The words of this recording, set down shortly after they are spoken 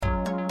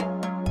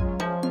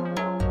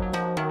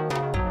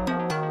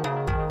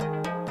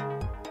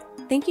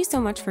Thank you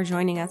so much for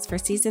joining us for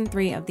Season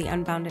 3 of the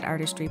Unbounded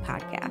Artistry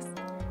podcast.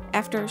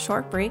 After a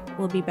short break,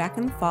 we'll be back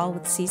in the fall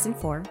with Season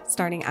 4,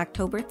 starting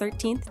October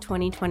 13th,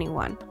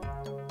 2021.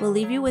 We'll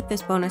leave you with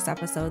this bonus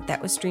episode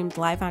that was streamed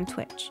live on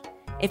Twitch.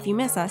 If you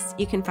miss us,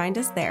 you can find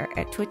us there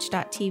at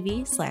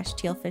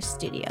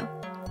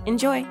twitch.tv/tealfishstudio.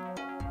 Enjoy!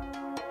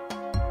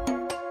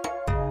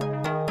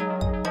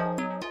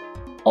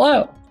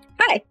 Hello.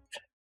 Hi.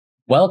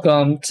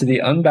 Welcome to the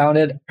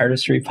Unbounded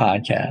Artistry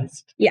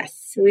podcast.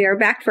 Yes, we are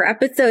back for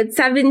episode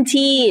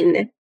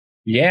 17.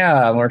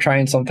 Yeah, we're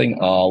trying something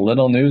a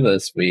little new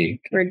this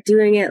week. We're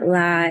doing it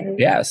live.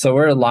 Yeah, so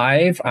we're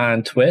live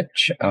on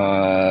Twitch.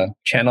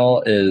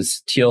 Channel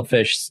is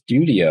Tealfish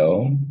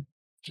Studio.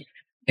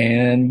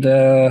 And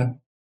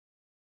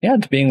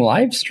it's being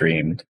live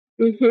streamed.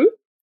 I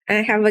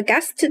have a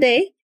guest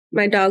today,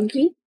 my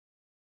doggy.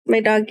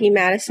 My doggy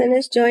Madison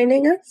is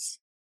joining us.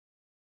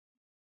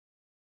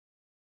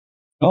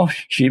 Oh,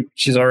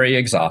 she's already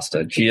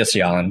exhausted. She just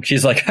yawned.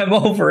 She's like, I'm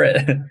over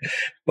it.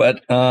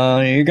 But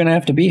you're gonna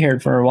have to be here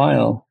for a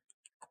while.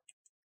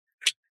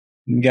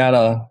 We got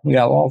a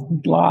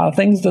lot of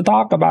things to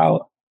talk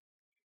about.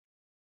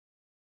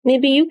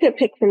 Maybe you could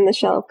pick from the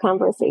shelf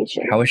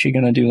conversation. How is she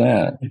gonna do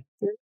that?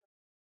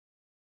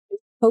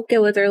 Poke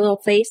it with her little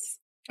face.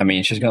 I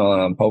mean, she's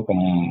gonna poke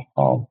them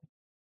all.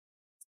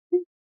 I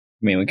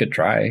mean, we could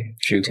try.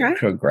 She'll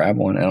grab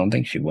one. I don't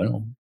think she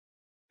will.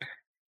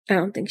 I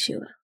don't think she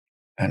will.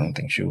 I don't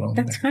think she will.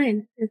 That's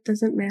fine. It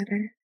doesn't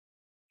matter.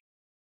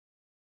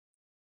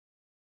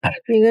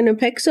 You gonna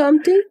pick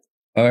something?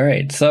 All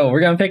right. So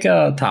we're gonna pick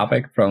a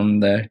topic from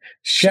the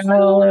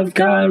Shell of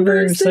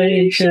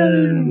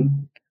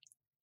Conversation.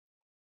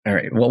 All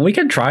right. Well, we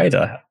can try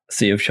to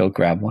see if she'll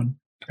grab one,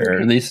 or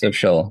at least if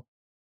she'll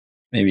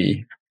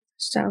maybe.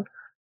 So,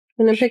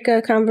 gonna pick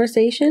a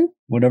conversation.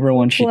 Whatever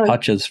one she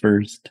touches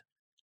first.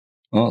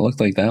 Oh, it looks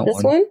like that one.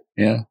 This one?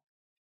 Yeah.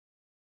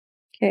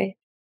 Okay.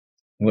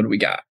 What do we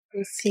got?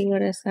 Let's see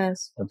what it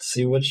says. Let's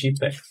see what she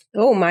picked.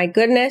 Oh my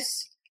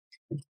goodness.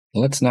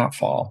 Let's not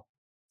fall.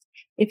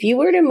 If you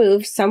were to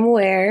move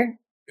somewhere,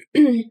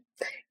 where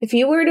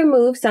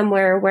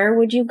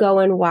would you go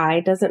and why?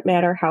 Doesn't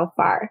matter how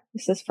far.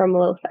 This is from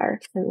Lothar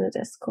in the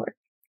Discord.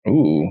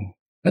 Ooh,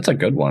 that's a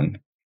good one.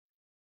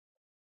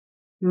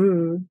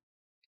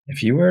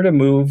 If you were to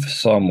move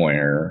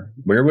somewhere,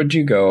 where would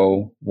you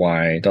go?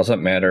 Why?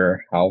 Doesn't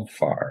matter how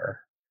far.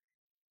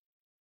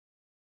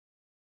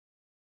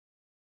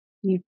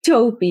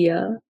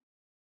 Utopia.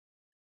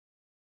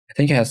 I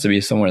think it has to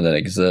be somewhere that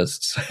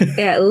exists.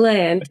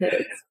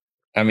 Atlantis.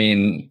 I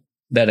mean,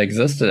 that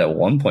existed at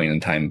one point in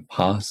time,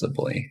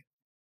 possibly.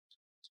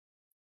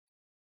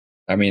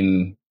 I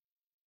mean,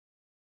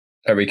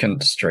 are we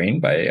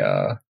constrained by...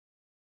 I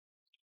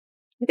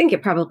think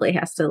it probably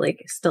has to,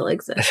 still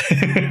exist.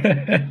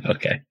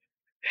 Okay.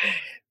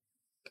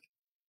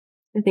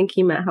 I think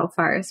he meant how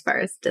far as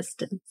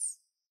distance.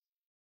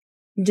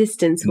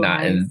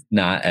 Distance-wise.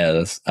 Not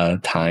as a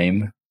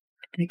time.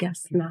 I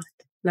guess not.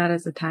 Not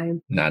as a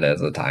time. Not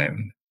as a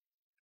time.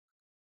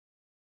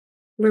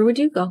 Where would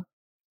you go?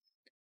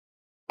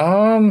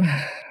 If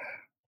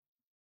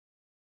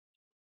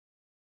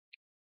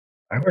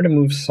I were to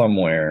move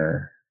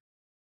somewhere,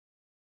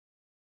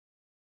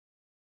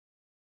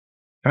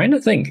 trying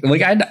to think.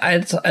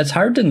 It's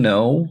hard to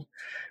know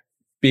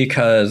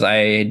because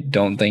I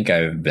don't think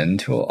I've been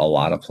to a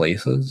lot of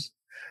places.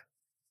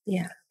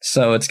 Yeah.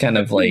 So it's kind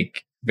of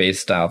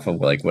based off of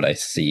what I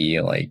see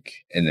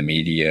in the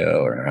media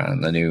or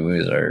on the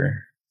news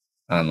or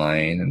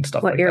online and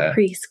stuff like that. What your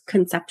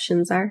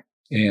preconceptions are.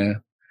 Yeah.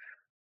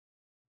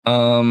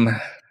 Trying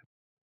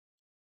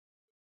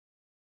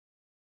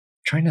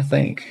to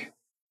think.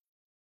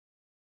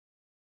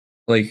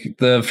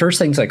 The first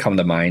things that come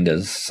to mind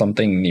is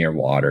something near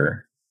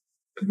water.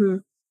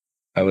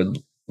 I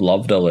would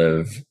love to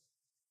live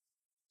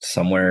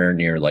somewhere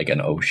near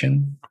an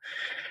ocean.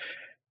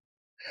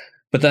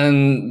 But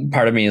then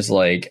part of me is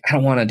I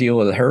don't want to deal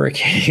with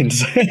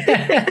hurricanes.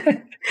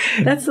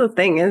 That's the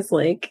thing is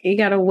you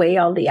got to weigh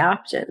all the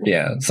options.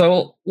 Yeah.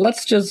 So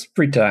let's just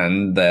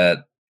pretend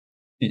that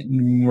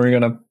we're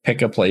going to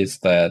pick a place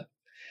that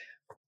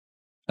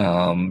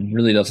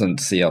really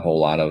doesn't see a whole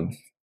lot of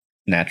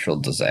natural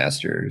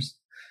disasters.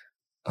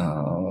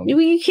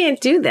 You can't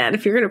do that.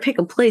 If you're going to pick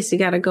a place, you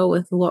got to go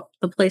with what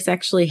the place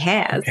actually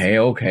has.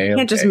 Okay. You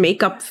can't just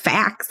make up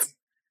facts.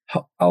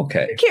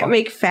 Okay. You can't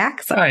make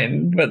facts up.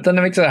 Fine, but then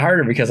it makes it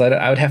harder because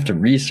I would have to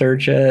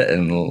research it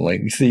and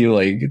see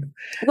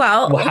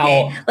Well,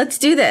 okay. Let's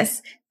do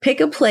this.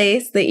 Pick a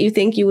place that you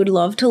think you would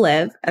love to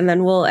live, and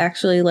then we'll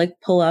actually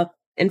pull up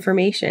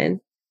information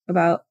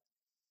about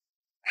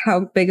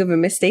how big of a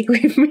mistake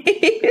we've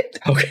made.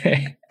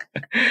 Okay.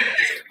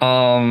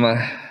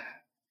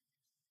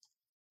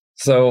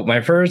 So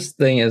my first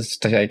thing is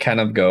to kind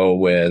of go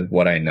with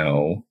what I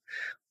know,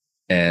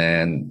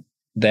 and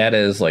that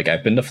is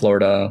I've been to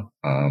Florida.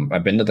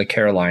 I've been to the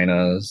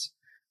Carolinas.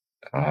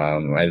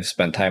 I've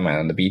spent time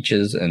on the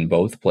beaches in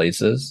both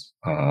places.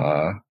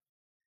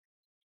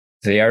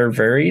 They are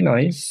very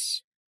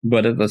nice.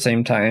 But at the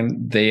same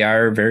time, they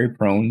are very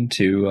prone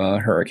to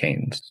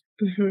hurricanes.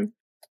 Mm-hmm.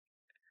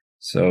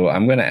 So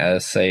I'm going to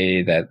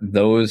say that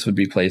those would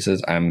be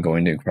places I'm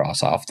going to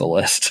cross off the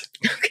list.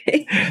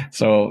 Okay.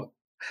 So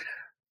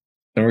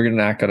we're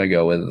not going to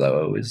go with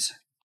those.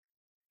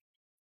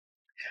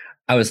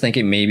 I was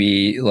thinking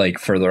maybe like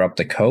further up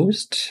the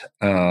coast.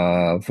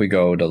 If we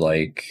go to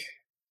like,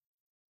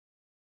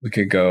 we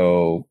could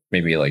go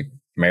maybe like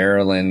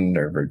Maryland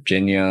or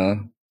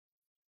Virginia,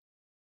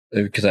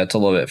 because that's a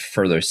little bit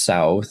further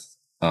south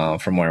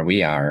from where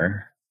we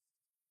are,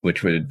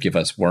 which would give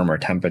us warmer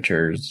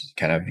temperatures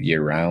kind of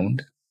year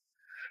round.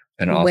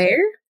 And also,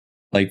 where?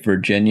 Like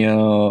Virginia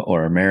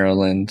or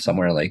Maryland,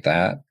 somewhere like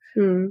that.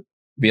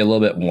 Be a little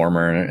bit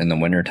warmer in the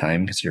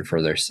wintertime because you're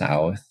further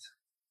south.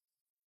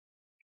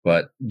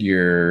 But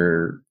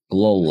you're a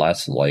little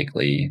less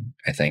likely,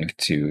 I think,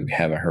 to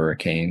have a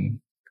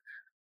hurricane.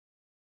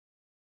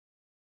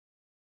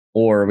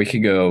 Or we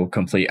could go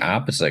complete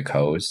opposite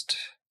coast.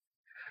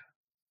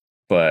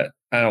 But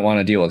I don't want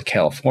to deal with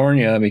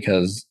California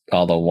because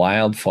all the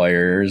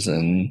wildfires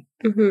and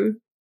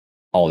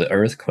all the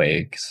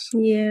earthquakes.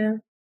 Yeah.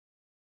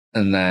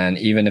 And then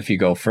even if you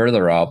go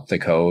further up the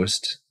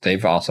coast,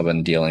 they've also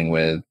been dealing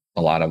with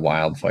a lot of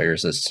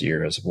wildfires this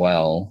year as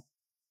well.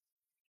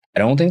 I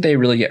don't think they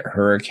really get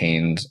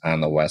hurricanes on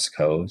the West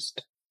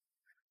Coast,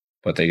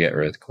 but they get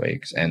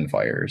earthquakes and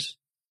fires.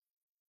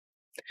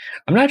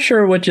 I'm not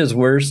sure which is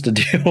worse to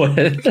deal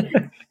with.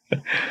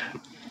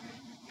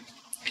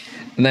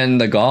 And then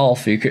the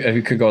Gulf, you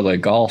could go to the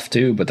Gulf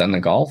too, but then the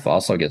Gulf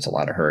also gets a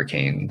lot of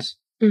hurricanes.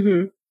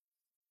 And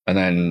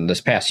then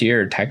this past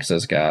year,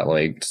 Texas got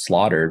like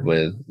slaughtered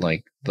with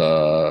like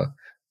the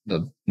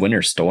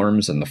winter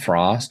storms and the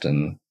frost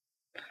and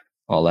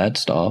all that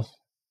stuff.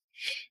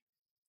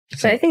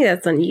 So I think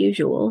that's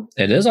unusual.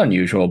 It is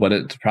unusual, but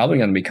it's probably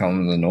going to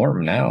become the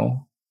norm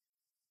now.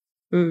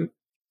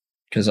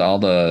 Because all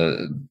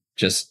the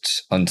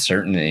just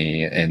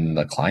uncertainty in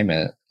the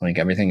climate, like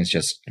everything is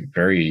just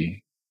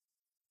very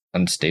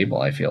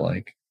unstable, I feel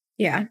like.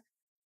 Yeah.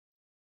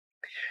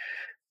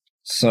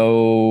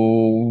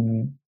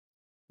 So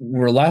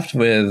we're left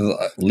with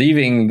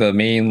leaving the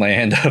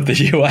mainland of the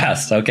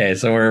US. Okay,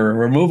 so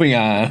we're moving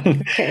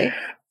on. Okay.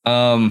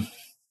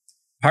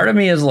 Part of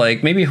me is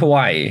like maybe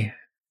Hawaii.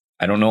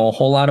 I don't know a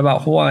whole lot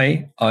about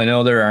Hawaii. I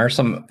know there are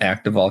some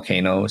active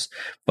volcanoes,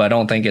 but I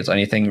don't think it's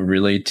anything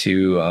really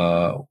too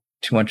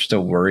much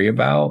to worry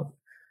about.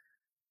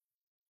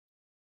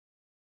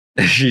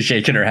 She's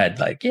shaking her head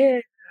like, yeah.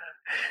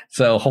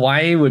 So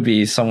Hawaii would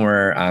be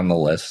somewhere on the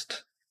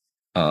list.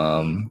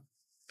 I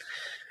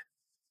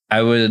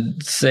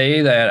would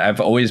say that I've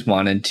always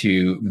wanted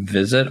to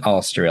visit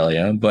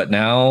Australia, but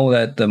now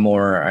that the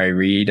more I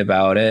read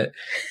about it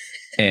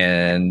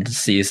and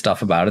see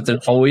stuff about it,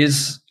 there's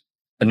always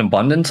an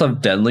abundance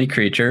of deadly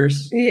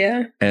creatures.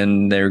 Yeah.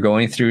 And they're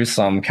going through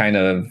some kind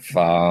of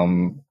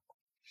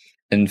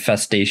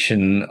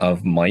infestation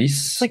of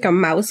mice. Like a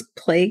mouse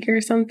plague or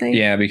something?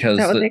 Yeah, because...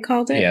 Is that what they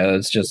called it? Yeah,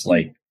 it's just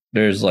like,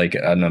 there's like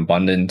an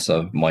abundance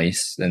of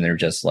mice and they're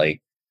just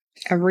like...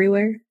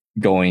 everywhere?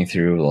 Going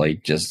through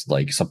like just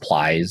like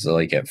supplies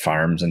like at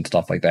farms and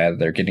stuff like that.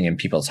 They're getting in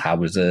people's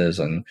houses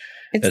and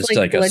it's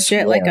like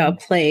legit like a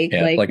plague.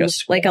 Yeah,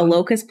 like a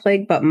locust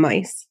plague, but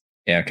mice.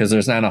 Yeah, because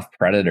there's not enough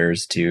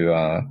predators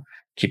to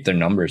keep their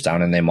numbers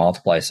down, and they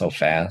multiply so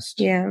fast.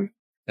 Yeah.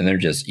 And they're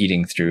just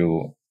eating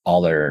through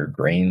all their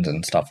grains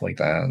and stuff like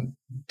that.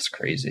 It's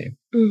crazy.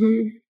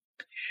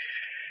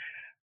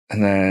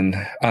 And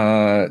then,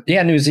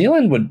 New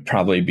Zealand would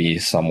probably be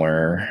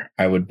somewhere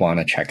I would want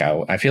to check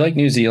out. I feel like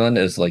New Zealand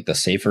is like the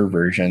safer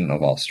version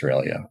of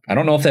Australia. I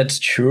don't know if that's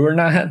true or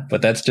not,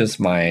 but that's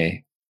just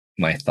my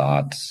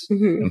thoughts.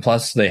 And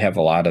plus, they have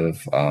a lot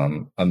of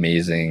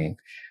amazing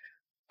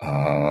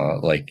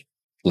like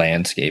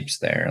landscapes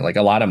there. Like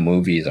a lot of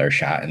movies are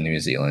shot in New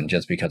Zealand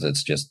just because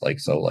it's just like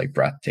so like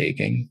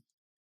breathtaking.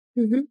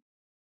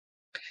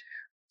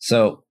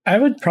 So I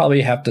would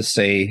probably have to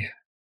say,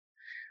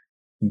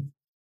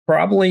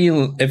 probably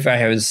if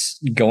I was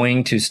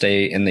going to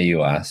stay in the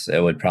US, it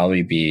would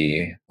probably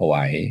be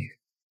Hawaii.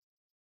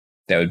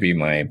 That would be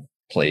my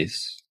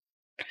place.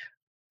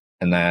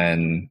 And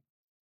then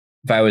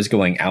if I was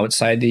going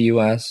outside the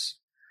US,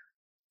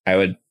 I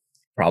would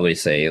probably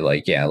say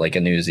like, yeah, like a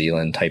New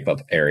Zealand type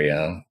of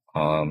area.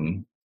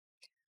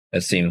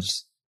 It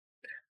seems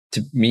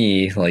to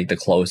me like the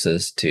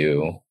closest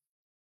to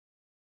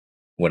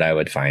what I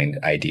would find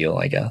ideal,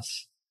 I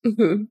guess.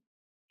 Okay.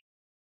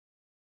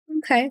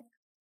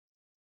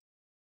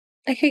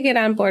 I could get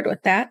on board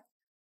with that.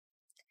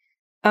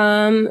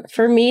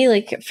 For me,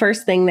 like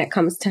first thing that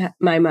comes to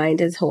my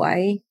mind is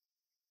Hawaii,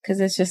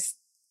 because it's just,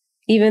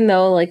 even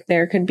though like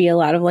there could be a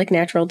lot of like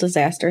natural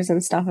disasters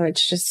and stuff,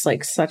 it's just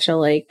like such a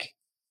like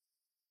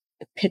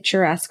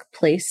picturesque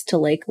place to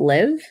like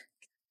live.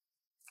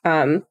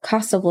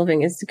 Cost of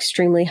living is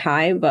extremely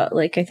high, but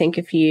like I think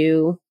if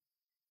you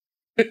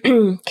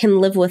can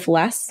live with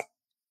less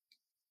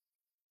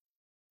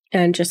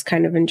and just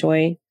kind of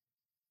enjoy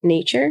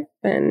nature,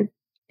 then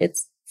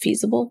it's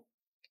feasible.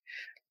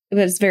 But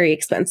it's very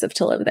expensive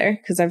to live there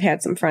because I've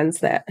had some friends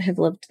that have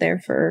lived there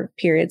for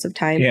periods of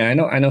time. Yeah,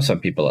 I know some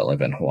people that live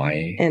in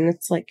Hawaii. And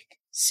it's like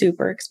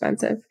super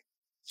expensive.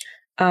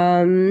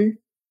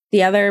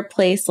 The other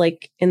place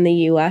like in the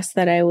US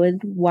that I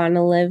would want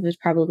to live is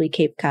probably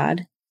Cape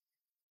Cod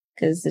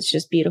because it's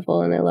just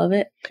beautiful and I love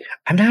it.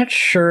 I'm not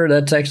sure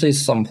that's actually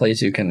some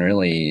place you can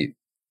really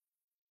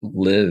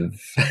live.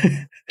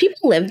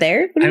 People live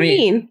there. What do you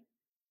mean?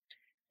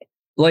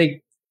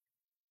 Like,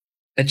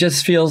 it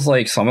just feels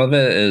like some of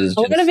it is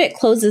a lot of it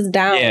closes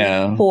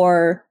down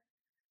for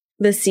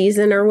the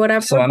season or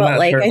whatever. So but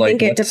like, sure, I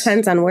think it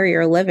depends on where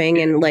you're living,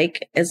 and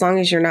like as long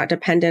as you're not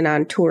dependent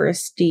on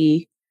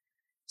touristy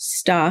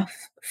stuff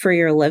for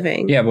your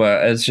living. Yeah,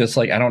 but it's just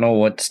like I don't know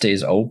what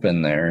stays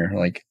open there.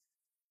 Like,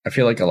 I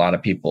feel like a lot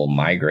of people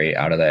migrate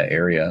out of that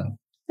area.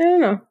 I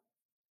don't know.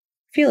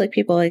 I feel like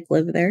people like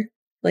live there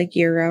like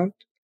year round.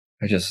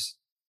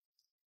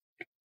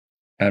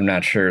 I'm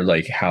not sure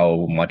like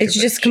how much it's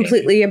just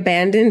completely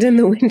abandoned in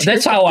the winter.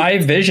 That's how I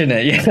vision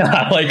it.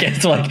 Yeah. Like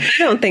it's like I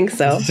don't think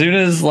so. As soon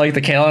as like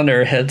the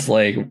calendar hits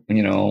like,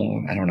 you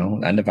know, I don't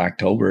know, end of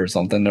October or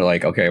something, they're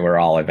like, okay, we're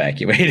all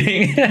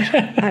evacuating.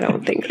 I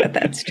don't think that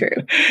that's true.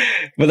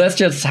 But that's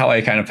just how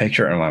I kind of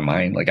picture it in my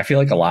mind. Like I feel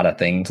like a lot of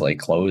things like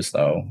close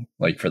though,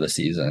 like for the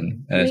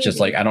season. And it's just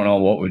like I don't know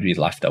what would be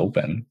left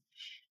open.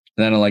 And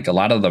then like a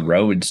lot of the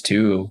roads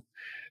too,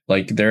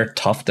 like they're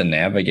tough to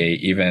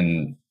navigate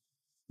even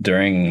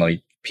during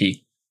like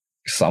peak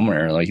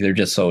summer. Like they're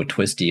just so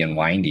twisty and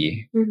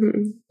windy.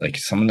 Mm-hmm. Like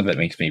some of it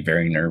makes me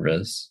very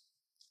nervous.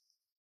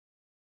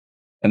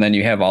 And then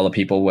you have all the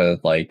people with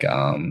like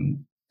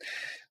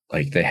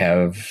they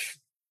have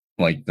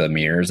like the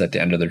mirrors at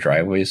the end of their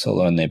driveway,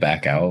 so when they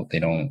back out they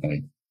don't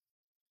like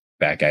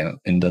back out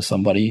into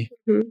somebody.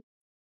 Mm-hmm.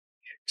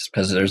 Just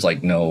because there's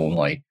like no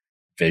like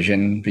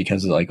vision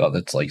because of like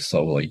it's like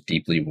so like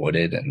deeply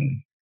wooded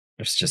and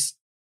it's just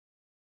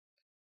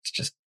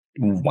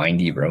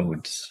windy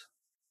roads.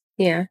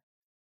 Yeah.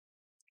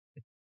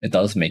 It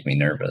does make me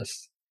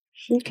nervous.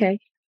 Okay.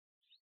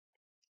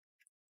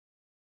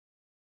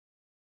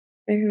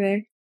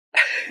 There.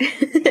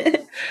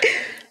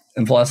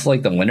 And plus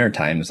like the winter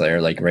times there,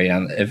 like right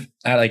on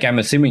I'm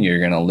assuming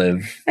you're gonna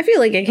live. I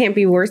feel like it can't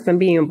be worse than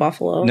being in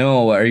Buffalo.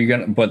 No, are you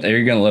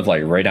gonna live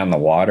like right on the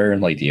water,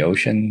 like the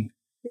ocean?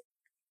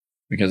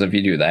 Because if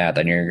you do that,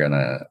 then you're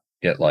gonna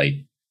get like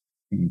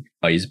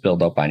ice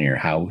build up on your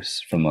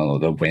house from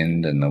the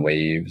wind and the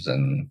waves,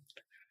 and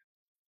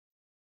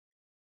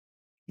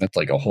that's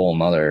like a whole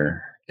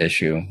nother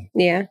issue.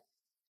 Yeah.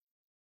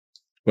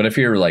 But if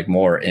you're like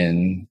more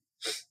in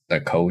the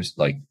coast,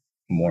 like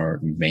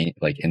more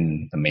like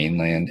in the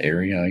mainland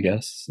area, I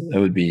guess it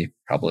would be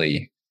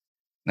probably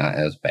not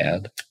as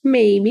bad.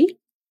 Maybe.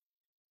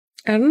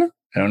 I don't know.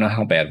 I don't know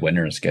how bad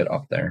winters get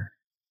up there.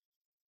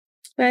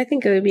 But I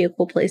think it would be a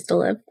cool place to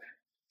live.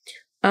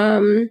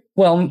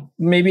 Well,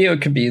 maybe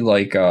it could be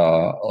like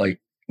what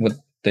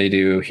they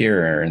do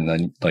here in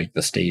the like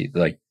the state,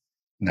 like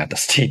not the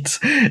states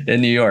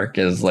in New York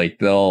is like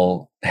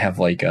they'll have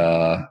like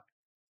what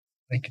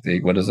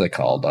is it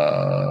called?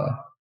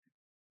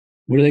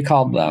 What do they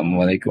call them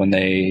when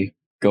they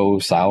go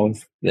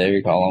south?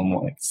 They call them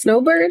like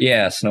snowbirds.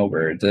 Yeah,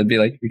 snowbirds. It'd be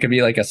like it could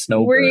be like a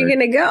snowbird. Where are you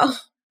gonna go?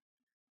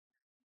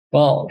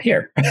 Well,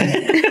 here.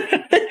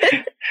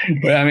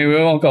 But, I mean, we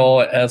won't go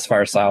as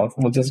far south.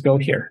 We'll just go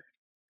here.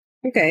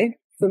 Okay,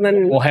 so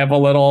then we'll have a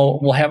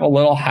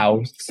little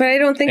house. But I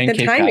don't think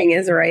the timing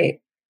is right.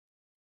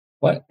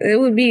 What? It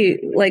would be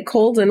like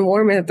cold and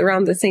warm at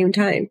around the same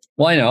time.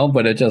 Well, I know,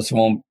 but it just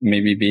won't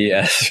maybe be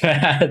as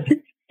bad.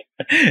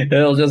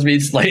 It'll just be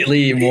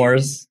slightly more.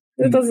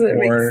 It doesn't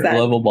make sense.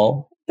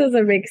 Livable.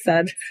 Doesn't make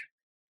sense.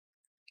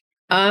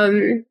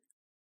 I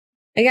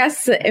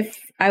guess if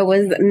I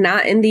was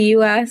not in the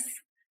U.S.,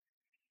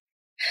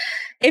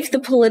 if the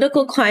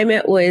political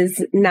climate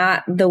was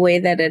not the way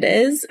that it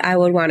is, I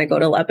would want to go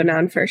to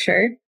Lebanon for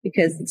sure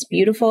because it's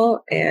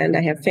beautiful and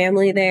I have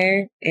family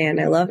there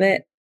and I love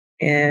it.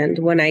 And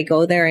when I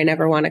go there, I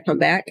never want to come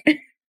back.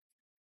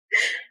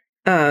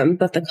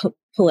 But the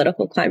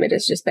political climate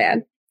is just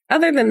bad.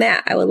 Other than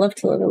that, I would love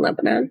to live in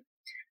Lebanon.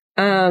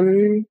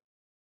 I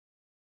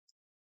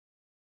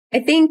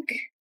think,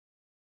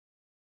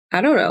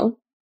 I don't know.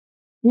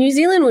 New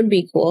Zealand would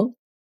be cool.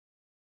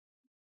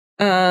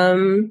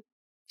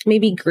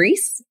 Maybe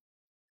Greece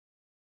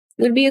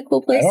would be a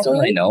cool place to live. I don't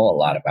really know a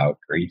lot about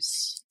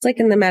Greece. It's like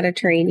in the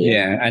Mediterranean.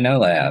 Yeah, I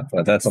know that,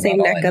 but that's same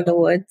neck of the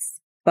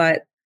woods.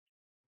 But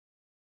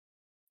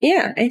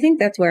yeah, I think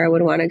that's where I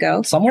would want to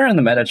go. Somewhere in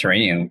the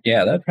Mediterranean.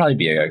 Yeah, that'd probably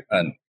be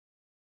an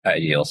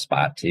ideal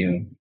spot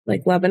too.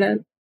 Like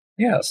Lebanon?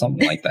 Yeah,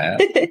 something like that.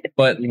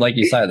 But like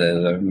you said,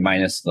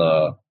 minus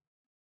the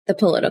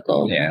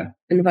political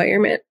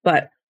environment.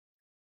 But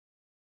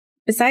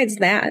besides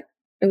that,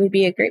 it would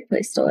be a great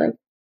place to live.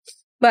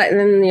 But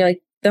then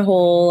like the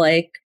whole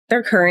like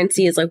their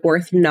currency is like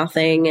worth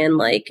nothing and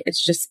like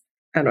it's just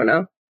I don't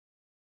know.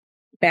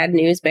 Bad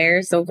news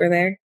bears over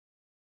there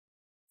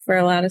for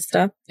a lot of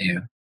stuff. Yeah.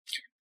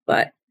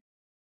 But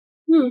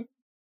I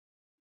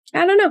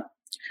don't know.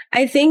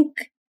 I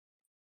think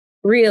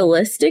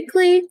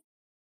realistically,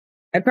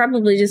 I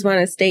probably just want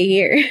to stay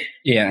here.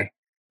 Yeah.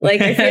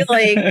 Like, I feel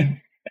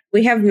like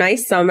we have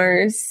nice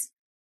summers.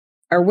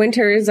 Our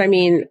winters, I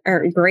mean,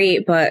 aren't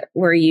great, but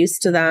we're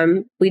used to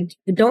them. We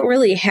don't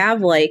really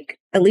have, like,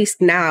 at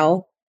least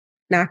now,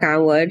 knock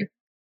on wood,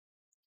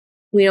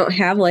 we don't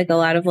have like a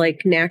lot of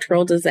like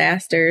natural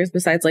disasters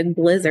besides like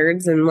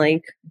blizzards and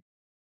like,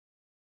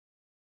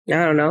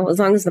 I don't know, as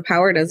long as the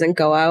power doesn't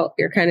go out,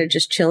 you're kind of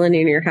just chilling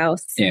in your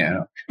house.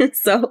 Yeah.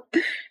 So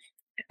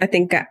I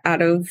think I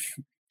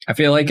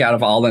feel like out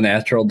of all the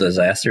natural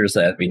disasters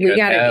that we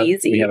got it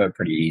easy. We have it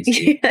pretty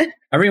easy. Yeah.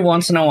 Every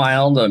once in a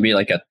while, there'll be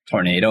like a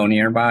tornado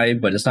nearby,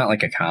 but it's not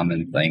like a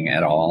common thing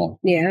at all.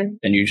 Yeah.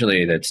 And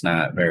usually that's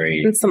not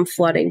very... It's some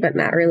flooding, but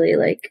not really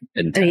like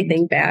intense.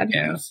 Anything bad.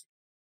 Yeah.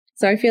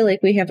 So I feel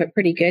like we have it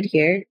pretty good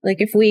here. Like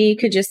if we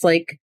could just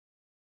like,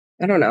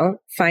 I don't know,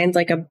 find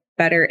like a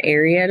better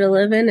area to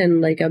live in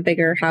and like a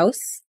bigger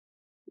house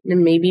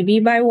and maybe be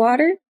by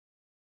water.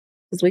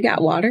 Because we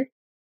got water.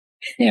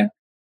 Yeah.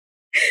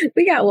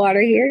 We got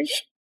water here.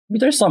 But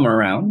there's some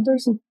around.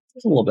 There's a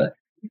little bit.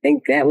 I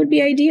think that would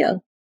be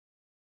ideal.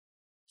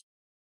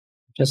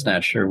 Just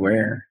not sure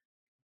where.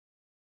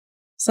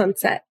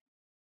 Sunset.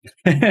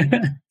 Love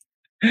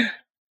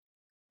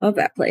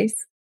that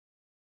place.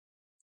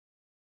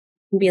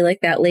 Be like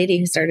that lady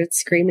who started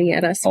screaming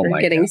at us for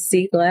getting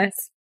sea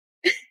glass.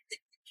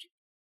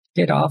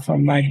 Get off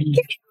of my beach.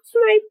 Get off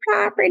my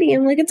property.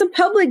 I'm like, it's a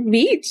public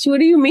beach. What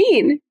do you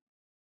mean?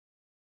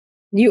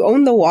 You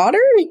own the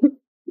water?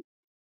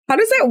 How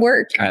does that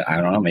work? I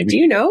don't know. Maybe. Do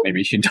you know?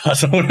 Maybe she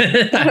does own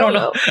it. I don't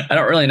know. I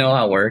don't really know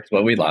how it works,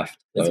 but we left.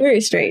 So. It's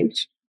very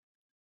strange.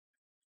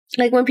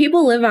 Like when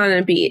people live on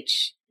a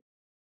beach,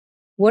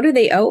 what do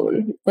they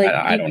own? Like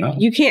I don't know.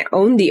 You can't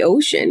own the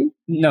ocean.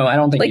 No, I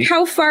don't think. Like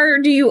how far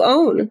do you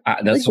own?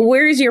 Like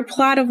where's your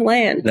plot of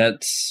land?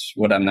 That's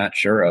what I'm not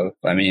sure of.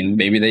 I mean,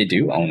 maybe they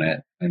do own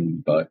it,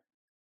 but at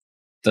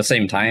the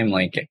same time,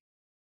 like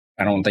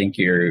I don't think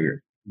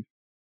you're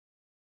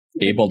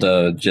able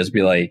to just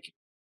be like,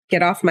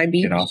 get off my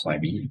beach. Get off my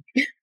beach.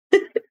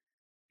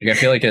 Like, I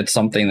feel like it's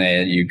something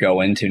that you go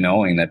into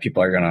knowing that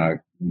people are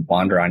gonna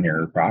wander on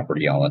your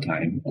property all the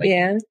time. Like,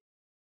 yeah.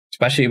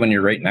 Especially when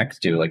you're right next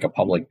to like a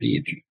public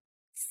beach.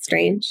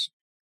 Strange.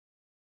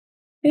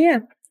 Yeah.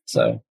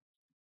 So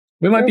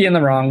we might be in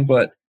the wrong,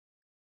 but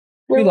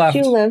we left.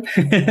 You live.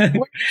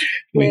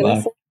 We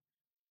left.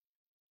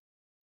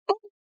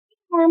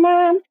 Oh,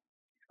 Mom.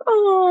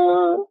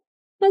 Oh,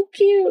 how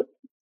cute.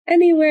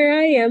 Anywhere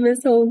I am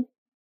is home.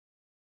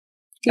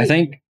 I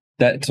think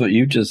that's what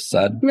you just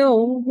said.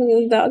 No,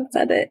 the dog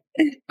said it.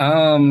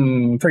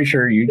 Pretty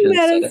sure you just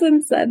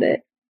Madison said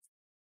it.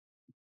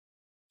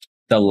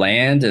 The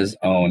land is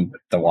owned,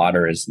 but the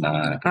water is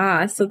not.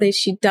 Ah, so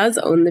she does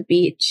own the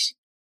beach.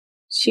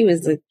 She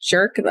was a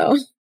jerk, though.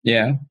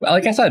 Yeah.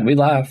 Like I said, we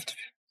left.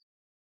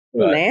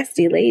 But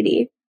nasty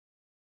lady.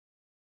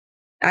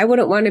 I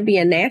wouldn't want to be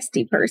a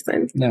nasty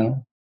person.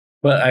 No.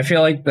 But I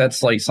feel like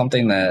that's like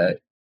something that,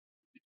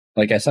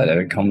 like I said,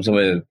 it comes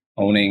with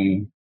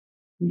owning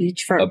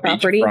beachfront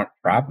property. Beachfront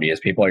property is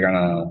people are going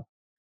to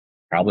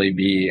probably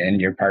be in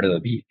your part of the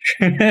beach.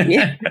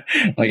 Yeah.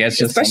 Like it's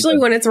just especially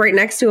when it's right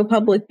next to a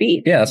public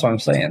beach. Yeah, that's what I'm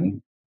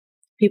saying.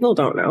 People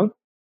don't know.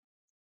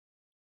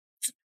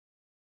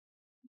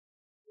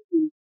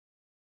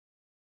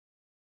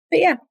 But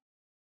yeah.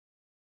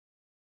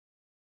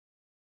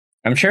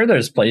 I'm sure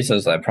there's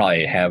places that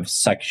probably have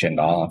sectioned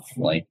off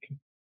like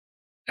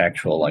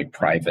actual like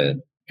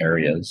private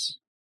areas.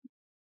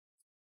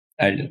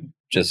 I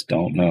just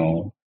don't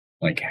know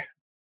like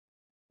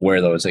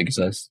where those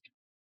exist.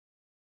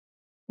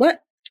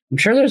 What? I'm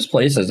sure there's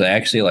places that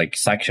actually like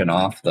section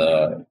off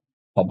the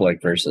public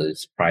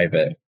versus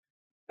private.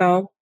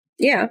 Oh,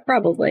 yeah,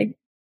 probably.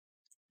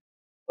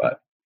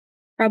 But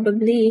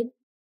probably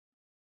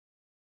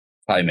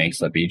makes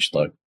the beach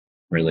look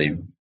really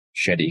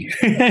shitty.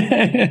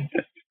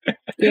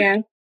 Yeah.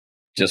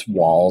 Just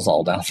walls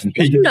all down the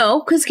beach.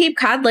 No, because Cape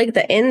Cod, like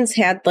the inns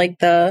had like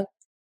the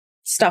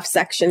stuff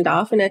sectioned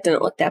off and it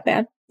didn't look that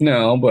bad.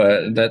 No,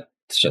 but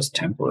that's just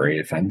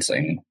temporary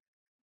fencing.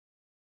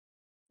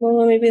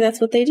 Well, maybe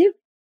that's what they do.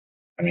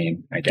 I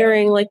mean, I guess.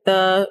 During like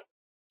the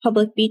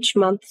public beach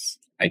months.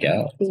 I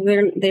guess.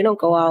 They don't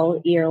go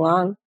all year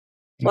long.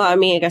 Well, I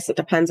mean, I guess it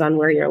depends on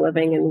where you're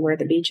living and where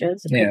the beach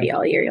is. It could be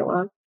all year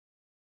long.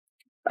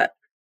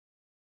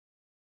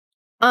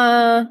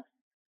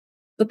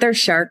 But there's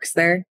sharks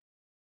there.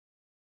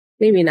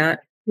 Maybe not.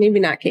 Maybe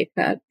not Cape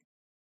Cod.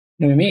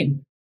 What do you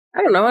mean?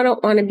 I don't know. I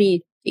don't want to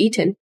be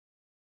eaten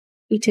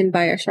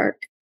by a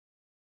shark.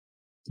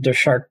 There's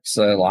sharks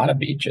at a lot of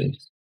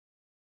beaches.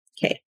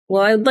 Okay.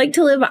 Well, I'd like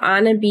to live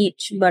on a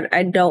beach, but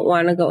I don't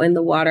want to go in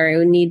the water. I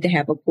would need to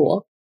have a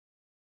pool.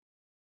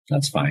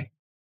 That's fine.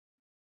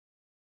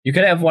 You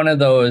could have one of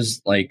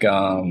those, like,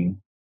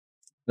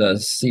 the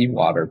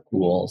seawater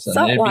pools. And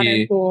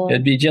saltwater pool.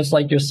 It'd be just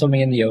like you're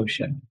swimming in the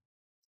ocean.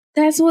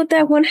 That's what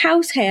that one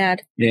house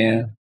had.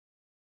 Yeah.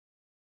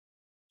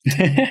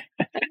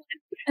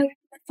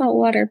 A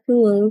Saltwater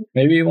pool.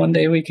 Maybe one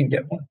day we can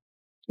get one.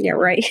 Yeah,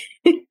 right.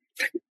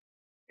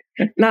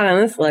 Not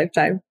in this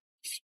lifetime.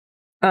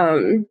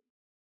 I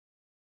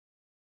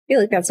feel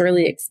like that's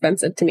really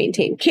expensive to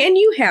maintain. Can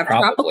you have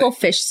tropical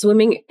fish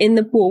swimming in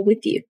the pool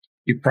with you?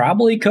 You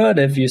probably could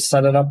if you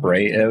set it up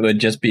right. It would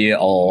just be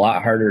a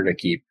lot harder to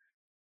keep.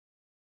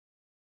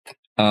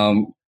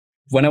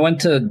 When I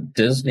went to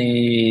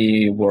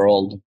Disney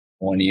World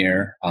one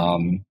year,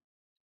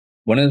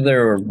 one of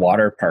their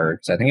water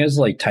parks, I think it was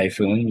like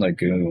Typhoon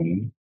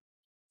Lagoon,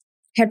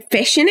 had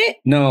fish in it?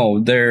 No,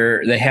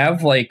 they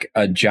have like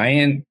a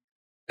giant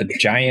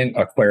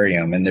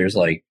aquarium, and there's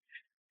like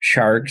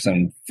sharks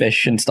and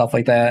fish and stuff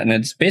like that, and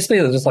it's basically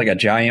just like a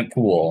giant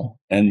pool,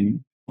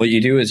 and what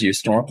you do is you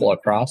snorkel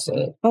across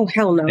it. Oh,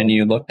 hell no. And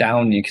you look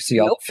down and you can see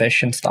all the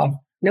fish and stuff.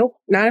 Nope,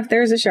 not if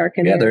there's a shark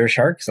in there. Yeah, there are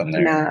sharks in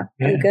there. Nah,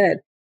 yeah. I'm good.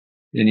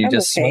 And you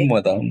just swim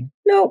with them.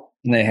 Nope.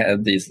 And they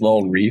have these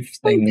little reef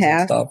things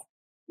and stuff.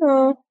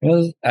 Oh.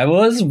 I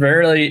was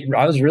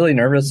really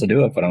nervous to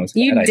do it, but I was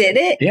glad You did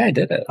it? Yeah, I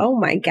did it. Oh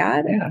my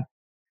God. Yeah.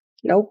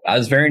 Nope. I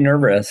was very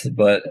nervous,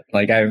 but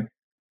like I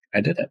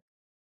did it.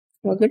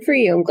 Well, good for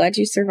you. I'm glad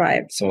you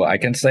survived. So I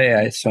can say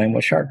I swam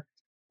with sharks.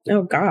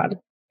 Oh God.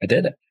 I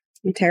did it.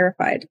 I'm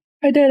terrified.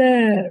 I did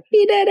it.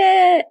 He did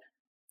it.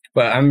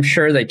 But I'm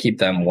sure they keep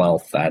them well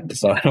fed,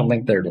 so I don't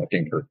think they're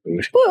looking for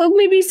food. Well,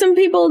 maybe some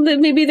people that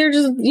maybe they're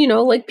just,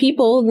 like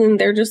people, and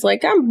they're just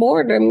like, I'm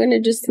bored. I'm going to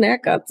just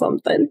snack on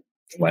something.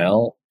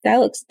 Well,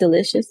 that looks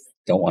delicious.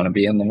 Don't want to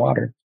be in the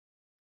water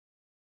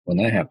when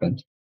that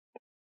happens.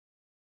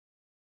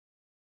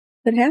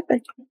 What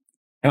happened?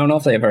 I don't know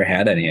if they ever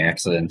had any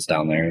accidents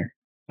down there.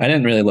 I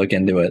didn't really look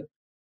into it.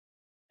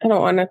 I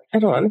don't want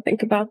to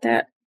think about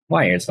that.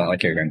 Why? It's not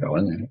like you're going to go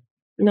in there.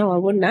 No, I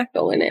would not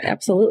go in it.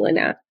 Absolutely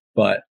not.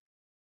 But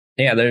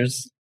yeah,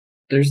 there's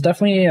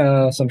definitely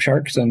some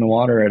sharks in the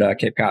water at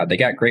Cape Cod. They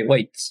got great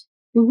whites.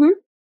 Mm-hmm.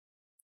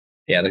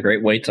 Yeah, the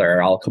great whites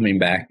are all coming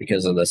back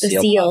because of the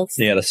seals.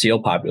 The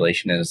seal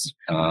population is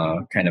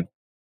kind of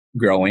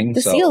growing.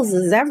 The seals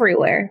is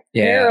everywhere.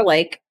 Yeah.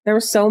 There were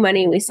so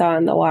many we saw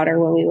in the water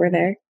when we were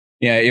there.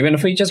 Yeah, even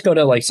if we just go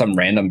to like some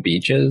random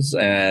beaches,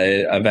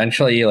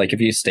 eventually, like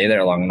if you stay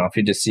there long enough,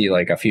 you just see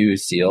like a few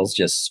seals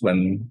just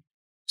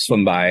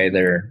swim by.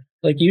 They're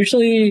like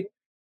usually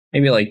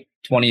maybe like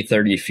 20,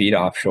 30 feet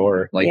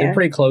offshore. Like they're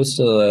pretty close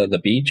to the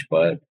beach,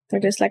 but they're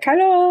just like,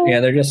 hello. Yeah,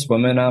 they're just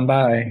swimming on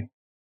by.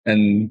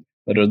 And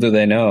little do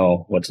they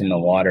know what's in the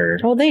water.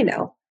 Oh, they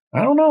know.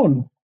 I don't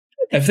know.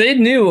 If they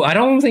knew, I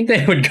don't think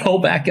they would go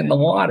back in the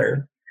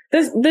water.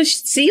 The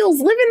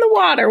seals live in the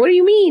water. What do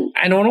you mean?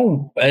 I don't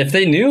know. If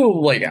they knew,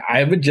 like,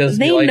 I would just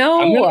be like,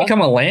 know. I'm going to become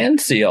a land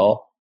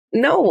seal.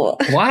 No.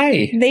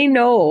 Why? They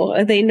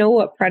know. They know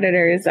what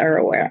predators are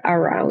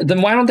around.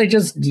 Then why don't they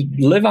just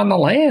live on the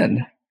land?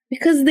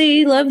 Because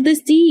they love the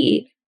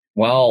sea.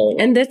 Well.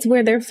 And that's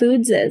where their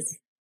foods is.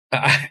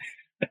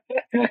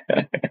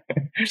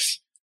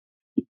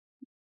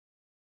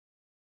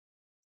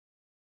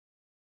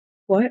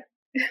 What?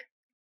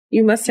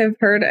 You must have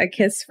heard a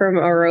kiss from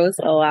a rose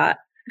a lot.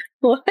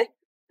 What?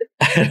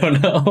 I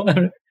don't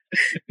know.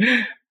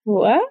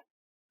 What?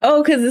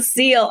 Oh, because the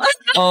seal.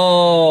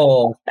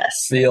 Oh,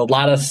 seal. A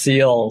lot of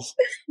seals.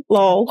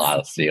 Lol. A lot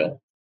of seals.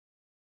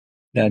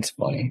 That's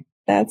funny.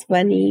 That's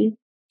funny.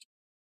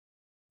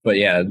 But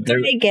yeah,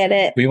 I get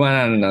it. We went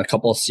on a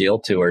couple of seal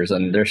tours,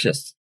 and there's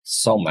just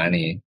so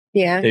many.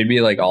 Yeah. They'd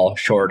be like all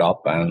shored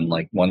up on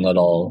like one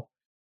little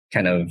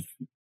kind of,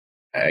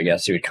 I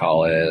guess you would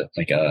call it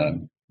like a,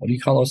 what do you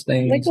call those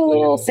things? Like a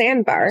little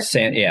sandbar.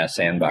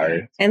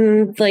 Sandbar.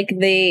 And like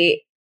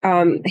they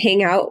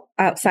hang out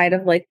outside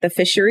of like the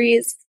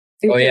fisheries.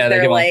 Oh yeah,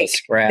 they're want like the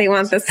scraps. They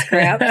want the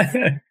scraps.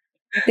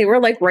 They were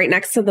like right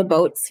next to the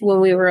boats when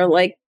we were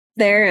like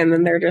there, and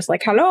then they're just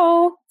like,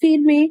 hello,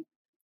 feed me.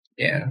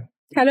 Yeah.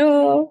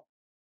 Hello.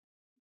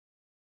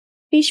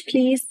 Fish,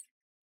 please.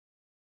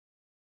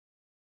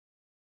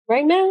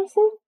 Right now,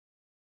 so?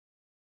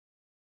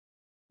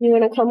 You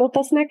want to come with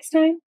us next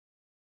time?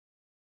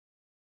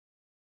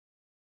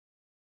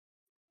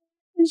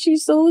 And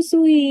she's so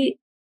sweet.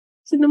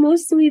 She's the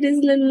most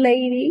sweetest little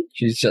lady.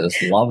 She's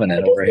just loving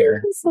it over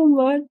here. So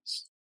much.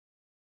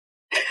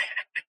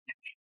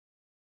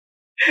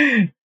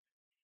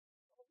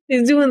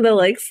 She's doing the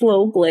like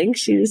slow blink.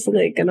 She's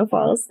like gonna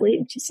fall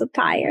asleep. She's so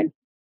tired.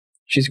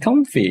 She's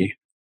comfy.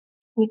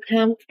 You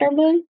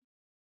comfortable?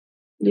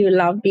 Do you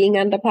love being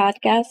on the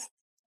podcast?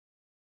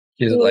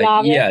 She's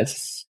like,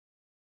 yes.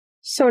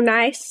 So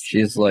nice.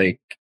 She's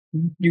like,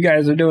 you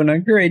guys are doing a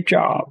great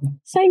job.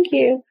 Thank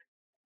you.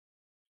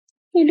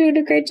 You're doing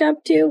a great job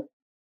too.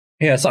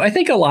 Yeah, so I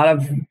think a lot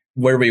of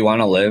where we want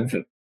to live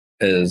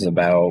is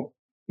about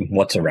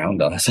what's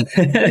around us.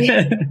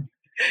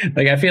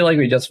 Like, I feel like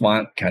we just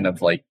want kind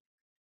of like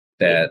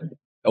that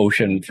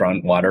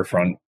oceanfront,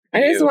 waterfront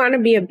view. I just want to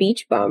be a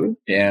beach bum.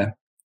 Yeah.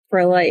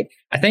 For life.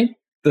 I think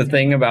the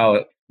thing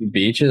about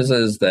beaches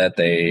is that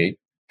they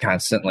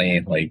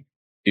constantly like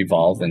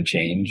evolve and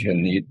change,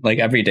 and like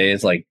every day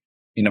is like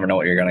you never know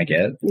what you're gonna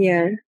get.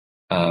 Yeah.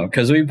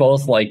 Because we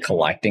both like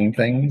collecting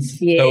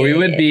things. Yeah. So we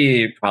would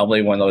be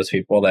probably one of those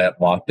people that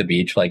walk the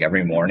beach like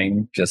every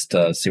morning just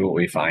to see what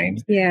we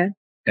find. Yeah.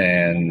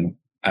 And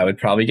I would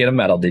probably get a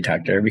metal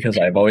detector because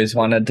I've always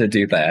wanted to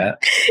do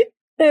that.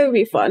 That would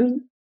be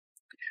fun.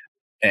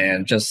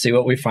 And just see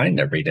what we find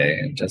every day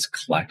and just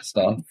collect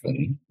stuff.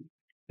 And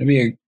it'd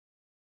be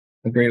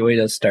a great way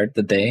to start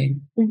the day.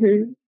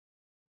 Mm-hmm.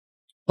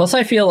 Plus,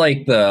 I feel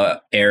like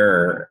the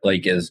air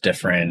like is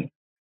different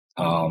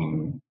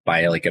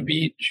by like a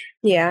beach.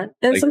 Yeah.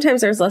 And like,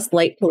 sometimes there's less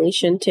light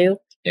pollution too.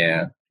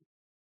 Yeah.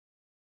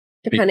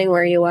 Depending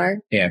where you are.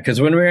 Yeah,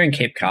 because when we were in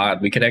Cape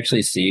Cod, we could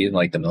actually see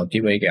like the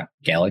Milky Way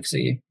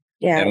galaxy.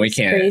 Yeah, and we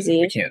can't crazy.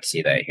 We can't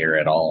see that here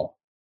at all.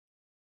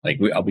 Like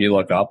we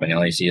look up and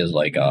all you see is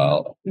like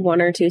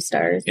 1 or 2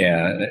 stars.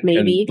 Yeah,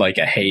 maybe and like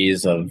a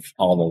haze of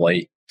all the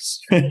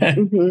lights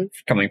mm-hmm.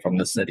 coming from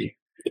the city.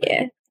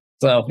 Yeah.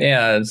 So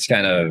yeah, it's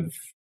kind of.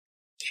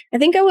 I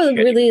think I would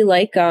really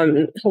like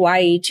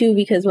Hawaii too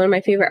because one of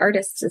my favorite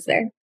artists is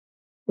there.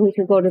 We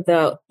could go to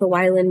the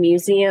Wyland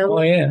Museum.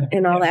 Oh yeah,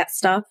 and all that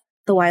stuff.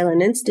 The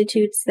Wyland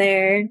Institute's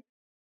there.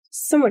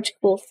 So much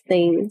cool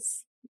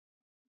things.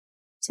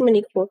 So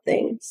many cool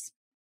things.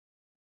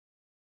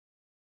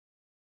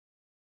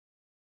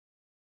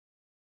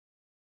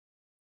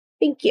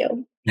 Thank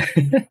you.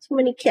 So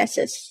many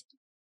kisses.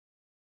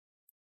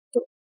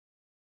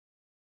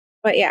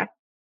 But yeah.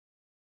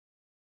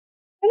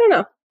 I don't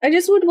know. I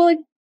just would like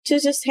to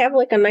just have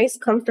like a nice,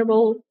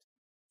 comfortable,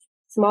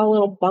 small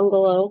little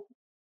bungalow.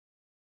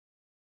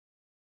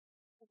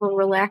 A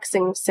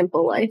relaxing,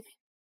 simple life.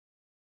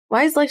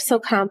 Why is life so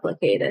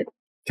complicated?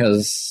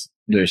 Because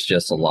there's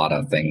just a lot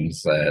of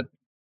things that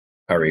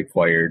are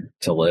required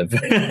to live.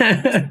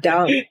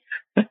 Dumb.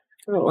 I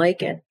don't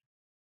like it.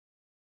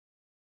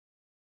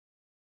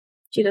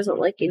 She doesn't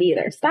like it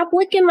either. Stop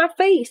licking my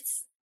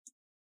face.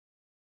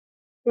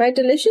 Am I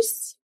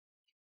delicious?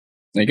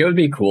 Like it would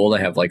be cool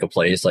to have like a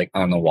place like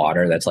on the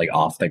water that's like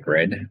off the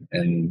grid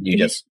and you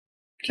just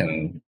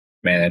can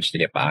manage to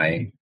get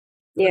by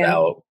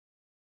without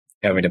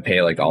having to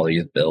pay like all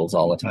these bills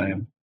all the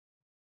time.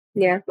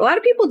 Yeah. A lot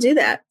of people do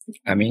that.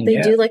 I mean,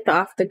 they do like the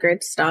off the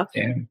grid stuff.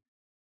 Yeah.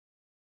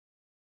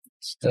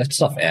 That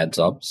stuff adds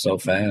up so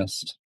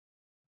fast.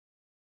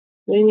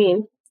 What do you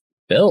mean?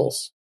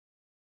 Bills.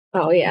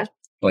 Oh, yeah.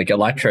 Like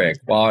electric,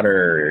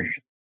 water,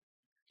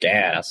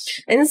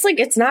 gas. And it's like,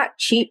 it's not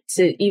cheap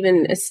to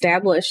even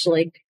establish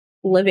like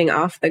living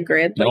off the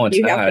grid. No, like,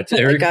 it's not.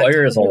 It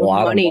requires a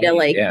lot of money to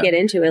like get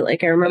into it.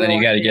 Like I remember. And then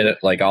you got to get it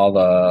like all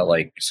the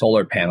like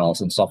solar panels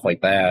and stuff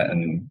like that.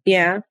 And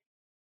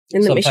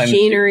and the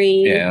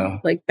machinery,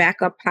 like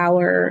backup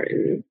power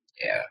and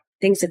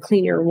things to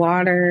clean your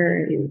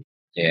water. And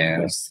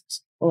there's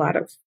a lot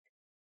of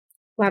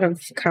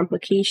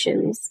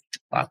complications.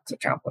 Lots of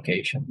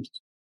complications.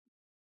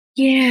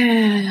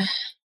 Yeah.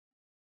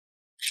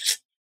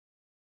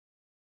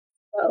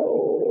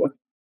 So,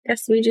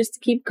 guess we just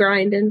keep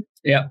grinding.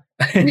 Yeah.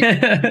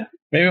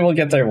 Maybe we'll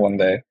get there one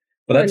day.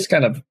 But that's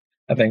kind of,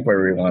 I think,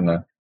 where we want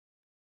to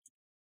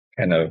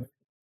kind of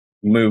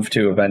move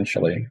to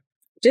eventually.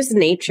 Just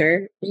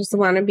nature. Just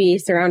want to be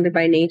surrounded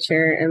by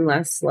nature and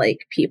less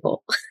like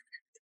people.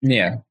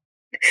 Yeah.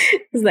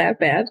 Is that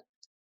bad?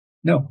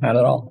 No, not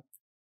at all.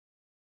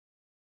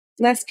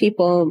 Less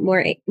people,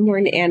 more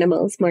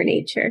animals, more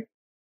nature.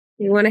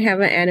 You want to have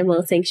an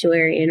animal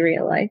sanctuary in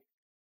real life.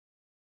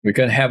 We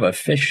could have a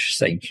fish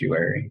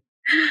sanctuary.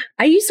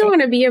 I used to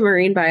want to be a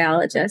marine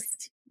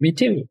biologist. Me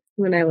too.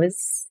 When I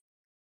was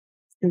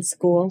in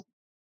school.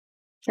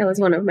 That was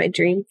one of my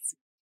dreams.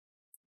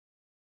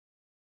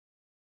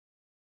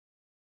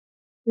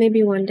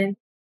 Maybe one day.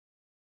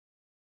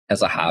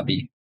 As a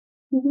hobby.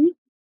 Mm-hmm.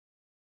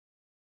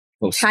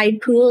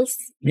 Tide pools.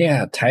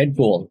 Yeah, tide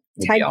pool.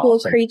 Tide pool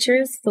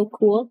creatures. So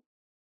cool.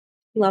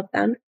 Love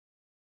them.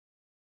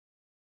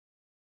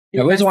 I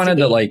always wanted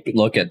to like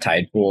look at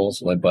tide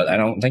pools, but I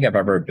don't think I've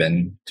ever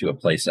been to a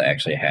place that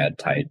actually had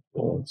tide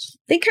pools.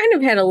 They kind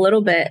of had a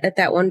little bit at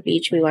that one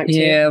beach we went to.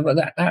 Yeah, but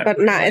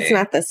it's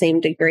not the same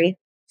degree.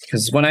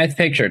 Because when I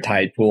picture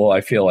tide pool,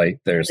 I feel like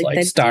there's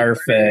like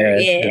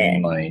starfish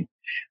and like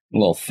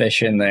little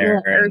fish in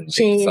there.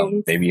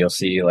 And maybe you'll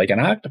see like an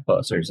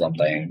octopus or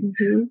something.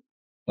 Mm-hmm.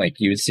 Like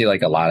you would see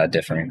like a lot of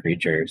different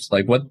creatures.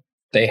 Like what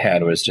they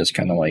had was just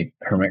kind of like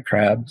hermit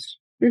crabs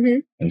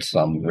and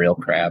some real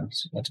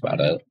crabs. That's about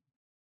it.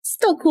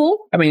 Still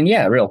cool. I mean,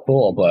 yeah, real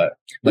cool, but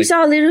we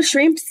saw little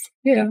shrimps.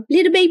 Yeah.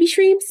 Little baby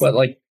shrimps. But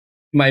like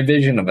my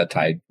vision of a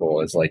tide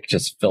pool is like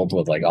just filled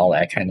with like all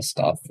that kind of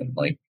stuff and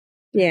like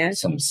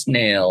some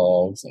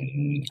snails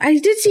and I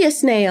did see a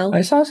snail.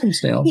 I saw some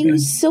snails. He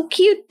was so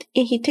cute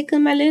and he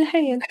tickled my little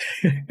hand.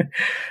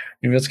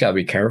 You just gotta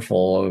be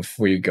careful if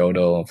we go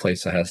to a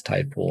place that has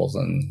tide pools,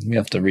 and we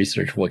have to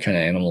research what kind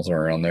of animals are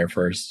around there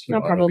first. I'll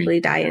probably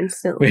die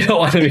instantly. We don't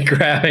want to be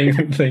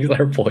grabbing things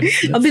that are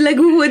poisonous. I'll be like,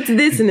 what's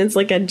this? And it's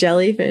like a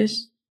jellyfish.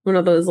 One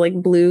of those like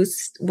blue,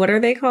 what are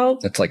they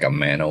called? It's like a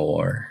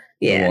man-o-war.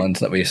 The ones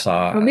that we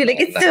saw. I'll be like,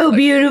 it's so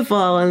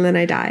beautiful, and then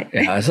I die.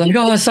 Yeah, it's like,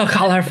 oh, it's so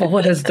colorful.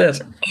 What is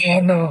this? Oh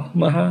no,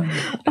 my hand.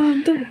 Oh,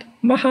 I'm dead.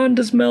 My hand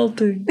is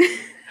melting.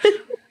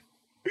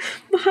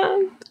 My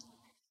hand.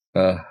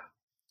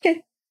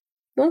 Okay.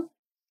 Well,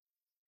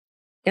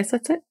 guess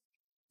that's it.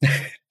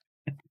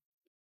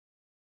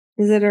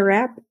 Is it a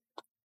wrap?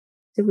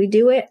 Did we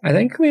do it? I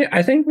think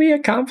we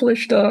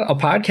accomplished a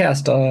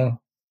podcast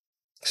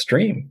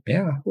stream.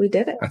 Yeah, we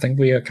did it. I think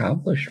we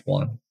accomplished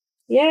one.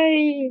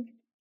 Yay!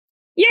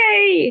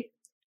 Yay!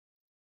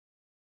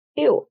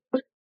 Ew.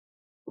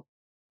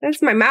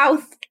 That's my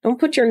mouth. Don't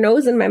put your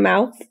nose in my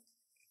mouth.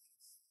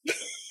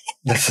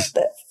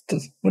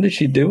 What is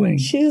she doing?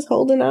 She's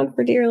holding on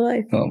for dear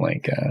life. Oh my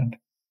god.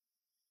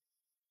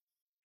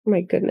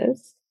 My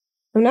goodness.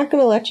 I'm not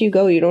going to let you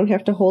go. You don't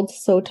have to hold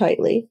so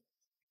tightly.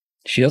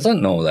 She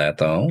doesn't know that,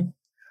 though.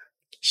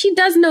 She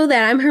does know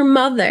that. I'm her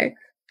mother.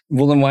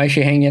 Well, then why is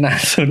she hanging on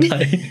so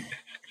tight?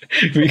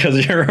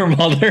 Because you're her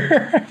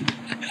mother?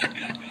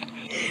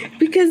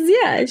 Because,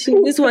 yeah, she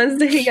just wants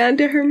to hang on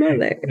to her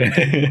mother.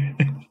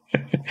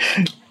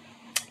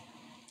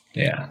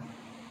 Yeah.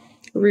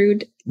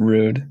 Rude.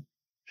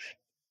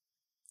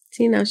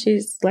 See, now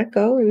she's let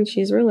go and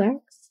she's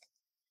relaxed.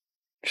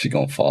 She's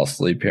going to fall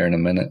asleep here in a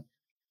minute.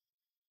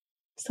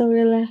 So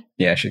relaxed.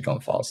 Yeah, she's going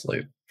to fall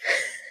asleep.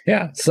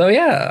 Yeah. So,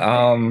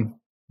 yeah.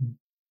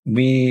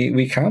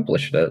 We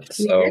accomplished it.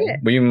 So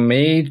we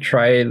may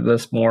try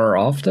this more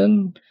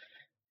often.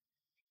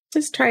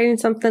 Just trying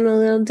something a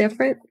little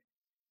different.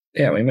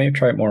 Yeah, we may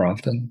try it more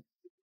often.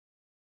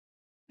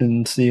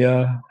 And see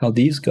how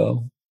these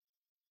go.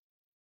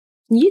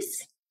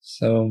 Yes.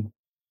 So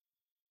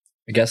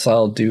I guess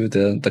I'll do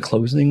the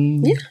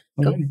closing. Yeah,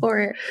 go for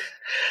it.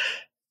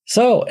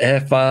 So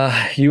if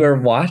you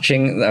are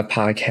watching the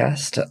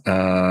podcast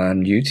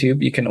on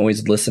YouTube, you can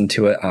always listen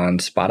to it on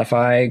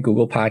Spotify,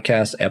 Google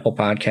Podcast, Apple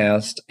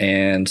Podcast,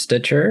 and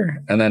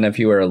Stitcher. And then if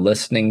you are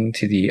listening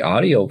to the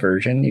audio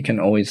version, you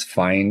can always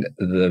find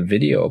the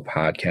video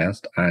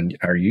podcast on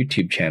our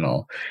YouTube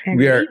channel. And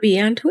maybe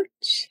on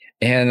Twitch.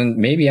 And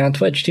maybe on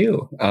Twitch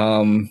too.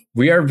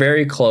 We are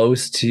very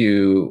close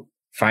to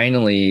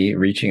finally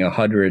reaching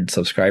 100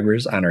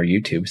 subscribers on our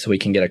YouTube, so we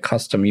can get a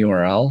custom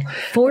URL.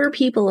 4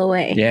 people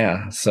away.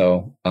 Yeah,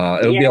 so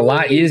it'll be a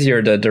lot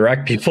easier to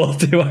direct people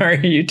to our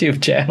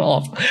YouTube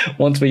channel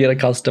once we get a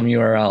custom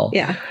URL.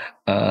 Yeah.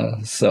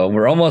 So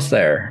we're almost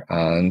there.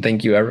 And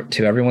thank you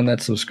to everyone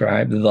that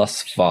subscribed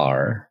thus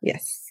far.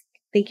 Yes.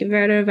 Thank you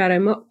very, very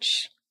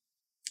much.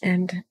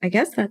 And I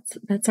guess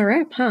that's a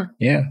wrap, huh?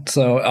 Yeah.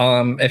 So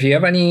if you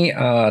have any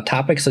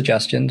topic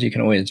suggestions, you can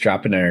always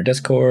drop it in our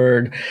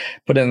Discord,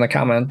 put it in the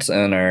comments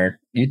on our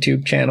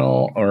YouTube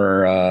channel,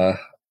 or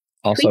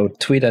also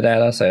tweet it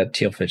at us at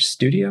Tealfish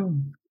Studio.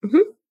 Mm-hmm.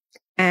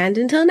 And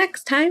until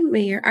next time,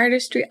 may your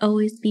artistry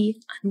always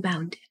be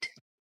unbounded.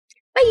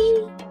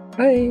 Bye.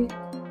 Bye.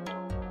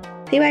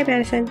 Say bye,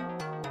 Madison.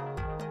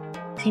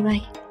 Say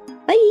bye.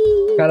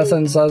 Bye.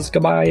 Madison says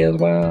goodbye as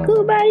well.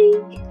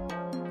 Goodbye.